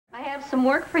have some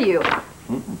work for you.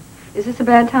 Is this a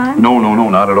bad time? No,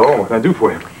 not at all. What can I do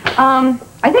for you?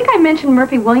 I think I mentioned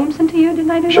Murphy Williamson to you, didn't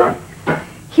I do that? Sure.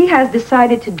 He has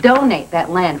decided to donate that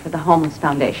land for the Homeless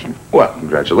Foundation. Well,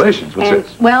 congratulations. What's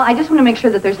this? Well, I just want to make sure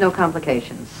that there's no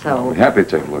complications, so... I'll be happy to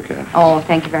take a look at it. Oh,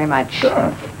 thank you very much.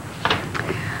 Sure.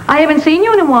 I haven't seen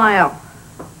you in a while.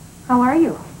 How are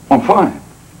you? I'm fine.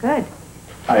 Good.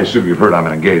 I assume you've heard I'm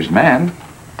an engaged man.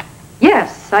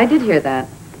 Yes, I did hear that.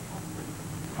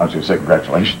 I was going to say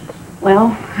congratulations. Well,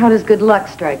 how does good luck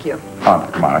strike you? Oh,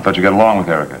 come on. I thought you got along with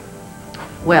Erica.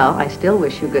 Well, I still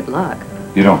wish you good luck.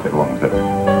 You don't get along with her.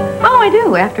 Oh, I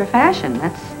do, after a fashion.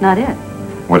 That's not it.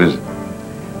 What is it?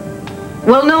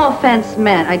 Well, no offense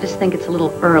meant. I just think it's a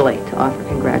little early to offer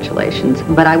congratulations.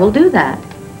 But I will do that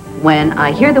when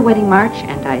I hear the wedding march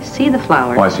and I see the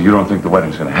flowers. Why, so you don't think the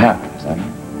wedding's going to happen, is that it?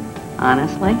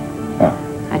 Honestly?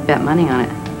 Yeah. I'd bet money on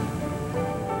it.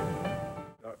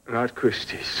 Not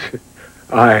Christie's.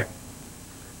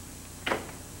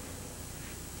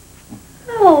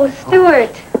 Oh,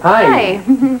 Stuart. Hi.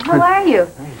 How are you?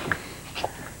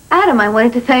 Adam, I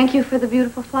wanted to thank you for the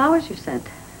beautiful flowers you sent.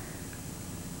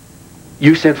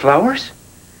 You sent flowers?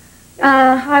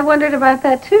 I wondered about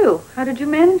that, too. How did you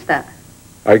manage that?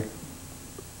 I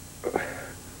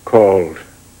called.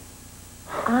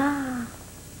 Ah.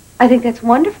 I think that's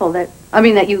wonderful that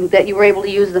you were able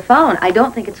to use the phone. I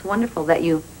don't think it's wonderful that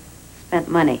you spent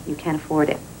money. You can't afford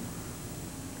it.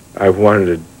 I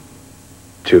wanted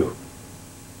to.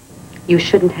 You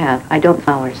shouldn't have. I don't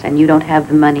flowers, and you don't have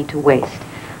the money to waste.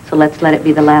 So let's let it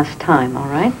be the last time, all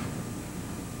right?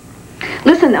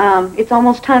 Listen, it's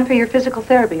almost time for your physical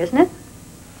therapy, isn't it?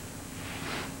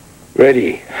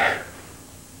 Ready.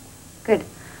 Good.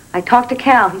 I talked to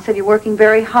Cal. He said you're working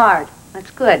very hard. That's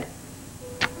good.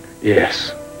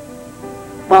 Yes.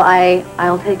 Well,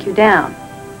 I'll take you down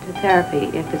to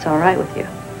therapy if it's all right with you.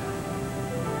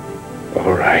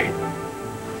 All right.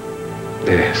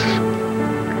 Yes.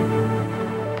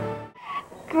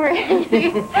 Great.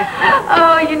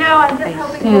 Oh, you know, I'm just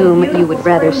I assume you would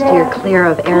rather steer clear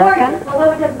of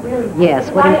Erica?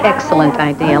 Yes, what an excellent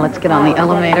idea. Let's get on the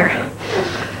elevator.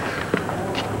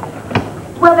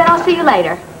 Well, then I'll see you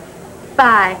later.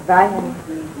 Bye. Bye, honey.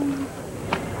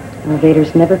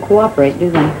 Elevators never cooperate, do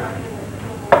they?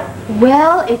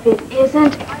 Well, if it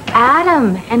isn't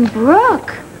Adam and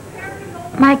Brooke.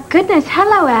 My goodness,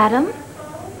 hello, Adam.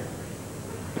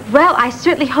 Well, I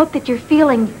certainly hope that you're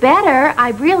feeling better.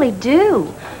 I really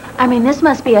do. I mean, this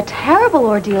must be a terrible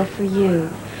ordeal for you.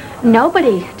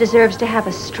 Nobody deserves to have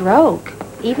a stroke,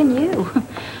 even you.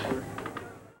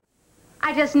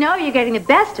 I just know you're getting the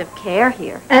best of care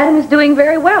here. Adam is doing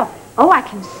very well. Oh, I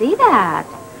can see that.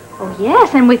 Oh,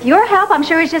 yes, and with your help, I'm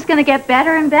sure he's just going to get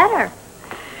better and better.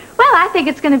 Well, I think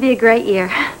it's going to be a great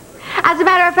year. As a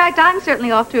matter of fact, I'm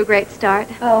certainly off to a great start.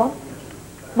 Oh?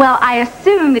 Well, I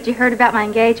assume that you heard about my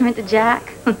engagement to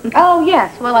Jack. Oh,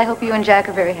 yes. Well, I hope you and Jack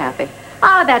are very happy.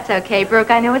 Oh, that's okay,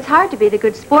 Brooke. I know it's hard to be the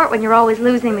good sport when you're always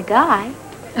losing the guy.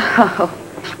 Oh,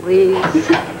 please.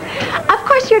 Of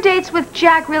course, your dates with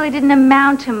Jack really didn't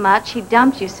amount to much. He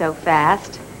dumped you so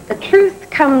fast. The truth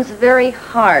comes very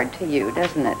hard to you,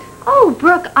 doesn't it? Oh,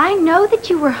 Brooke, I know that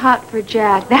you were hot for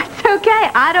Jack. That's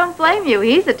okay. I don't blame you.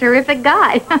 He's a terrific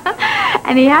guy.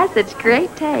 And he has such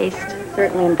great taste.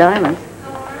 Certainly in diamonds.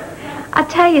 I'll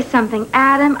tell you something,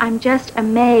 Adam, I'm just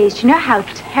amazed. You know how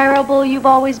terrible you've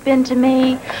always been to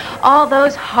me? All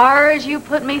those horrors you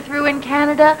put me through in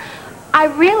Canada? I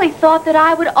really thought that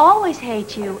I would always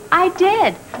hate you. I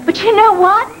did. But you know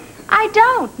what? I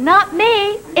don't. Not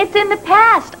me. It's in the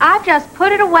past. I've just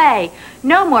put it away.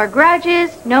 No more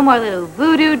grudges, no more little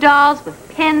voodoo dolls with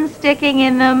pins sticking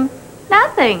in them.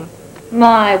 Nothing.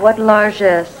 My, what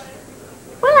largesse.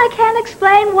 Well, I can't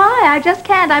explain why. I just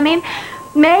can't. I mean,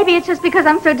 maybe it's just because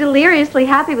I'm so deliriously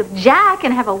happy with Jack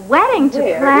and have a wedding to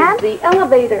plan. Where is the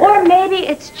elevator? Or maybe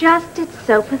it's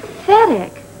so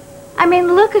pathetic. I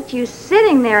mean, look at you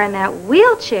sitting there in that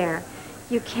wheelchair.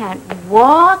 You can't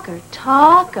walk or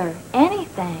talk or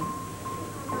anything.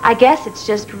 I guess it's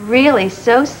just really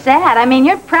so sad. I mean,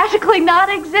 you're practically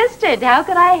non-existent. How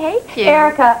could I hate you?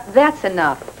 Erica, that's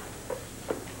enough.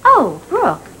 Oh,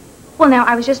 Brooke. Well, now,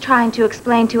 I was just trying to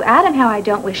explain to Adam how I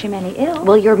don't wish him any ill.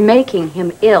 Well, you're making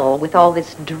him ill with all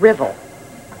this drivel.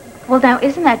 Well, now,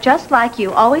 isn't that just like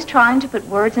you, always trying to put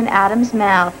words in Adam's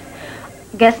mouth?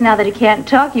 Guess now that he can't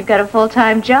talk, you've got a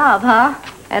full-time job, huh?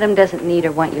 Adam doesn't need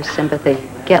or want your sympathy.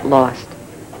 Get lost.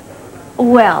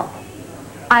 Well,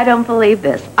 I don't believe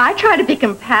this. I try to be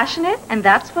compassionate, and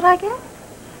that's what I get?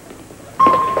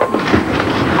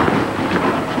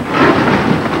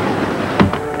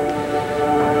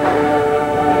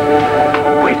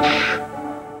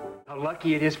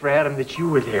 lucky it is for Adam that you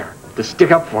were there to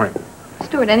stick up for him.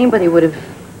 Stuart, anybody would have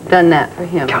done that for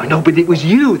him. No, but it was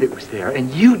you that was there,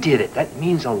 and you did it. That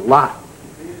means a lot.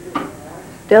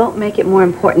 Don't make it more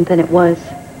important than it was.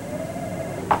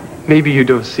 Maybe you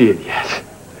don't see it yet.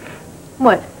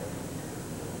 What?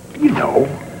 You know,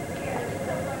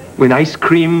 when ice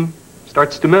cream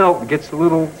starts to melt, it gets a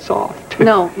little soft.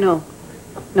 No,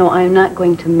 I'm not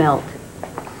going to melt.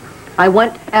 I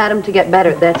want Adam to get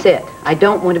better, that's it. I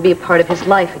don't want to be a part of his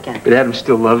life again. But Adam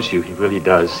still loves you, he really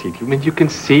does. I mean, you can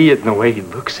see it in the way he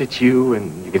looks at you,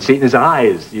 and you can see it in his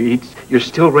eyes. You're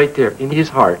still right there, in his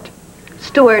heart.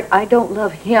 Stuart, I don't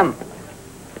love him.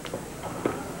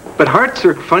 But hearts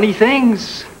are funny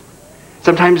things.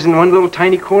 Sometimes in one little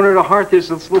tiny corner of the heart, there's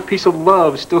this little piece of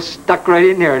love still stuck right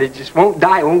in there, and it just won't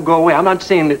die, it won't go away. I'm not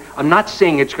saying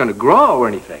it's going to grow or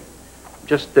anything.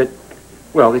 Just that,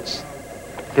 well, it's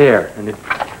there, and it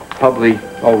probably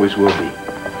always will be.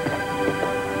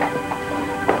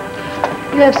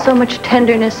 You have so much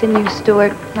tenderness in you,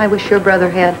 Stuart. I wish your brother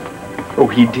had. Oh,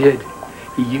 he did.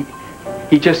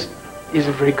 He just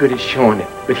isn't very good at showing it.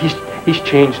 But he's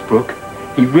changed, Brooke.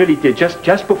 He really did.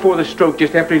 Just before the stroke,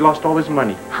 just after he lost all his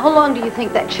money. How long do you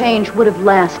think that change would have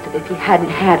lasted if he hadn't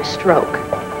had a stroke?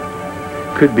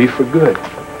 Could be for good.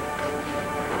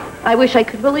 I wish I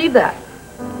could believe that.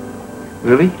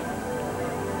 Really?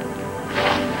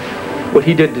 What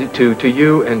he did to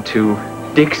you and to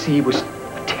Dixie was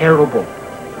terrible.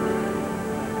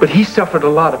 But he suffered a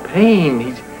lot of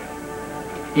pain.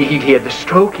 He had the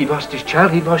stroke, he lost his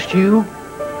child, he lost you.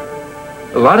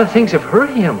 A lot of things have hurt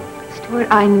him. Stuart,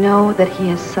 I know that he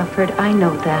has suffered. I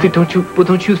know that.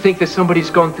 Don't you think that somebody's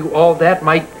gone through all that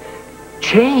might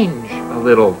change a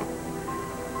little?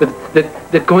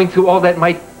 That going through all that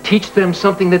might teach them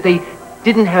something that they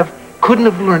couldn't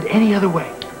have learned any other way.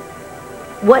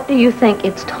 What do you think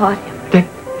it's taught him? That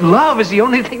love is the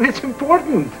only thing that's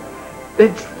important.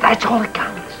 That's all that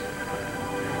counts.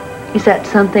 Is that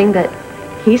something that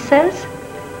he says?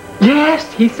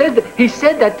 Yes, he said that. He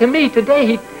said that to me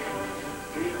today.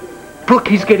 Brooke,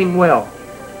 he's getting well.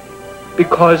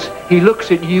 Because he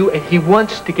looks at you and he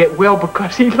wants to get well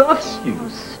because he loves you. Oh,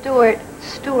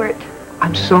 Stuart.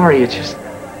 I'm sorry,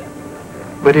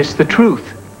 but it's the truth.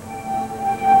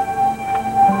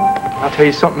 I'll tell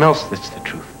you something else that's the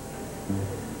truth.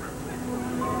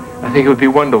 I think it would be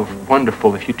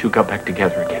wonderful if you two got back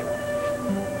together again.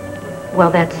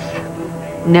 Well, that's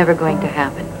never going to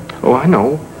happen. Oh, I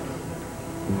know.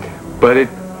 But it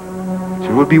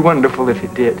sure would be wonderful if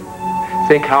it did.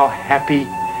 Think how happy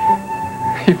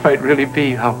you might really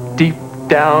be, how deep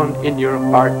down in your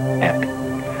heart happy.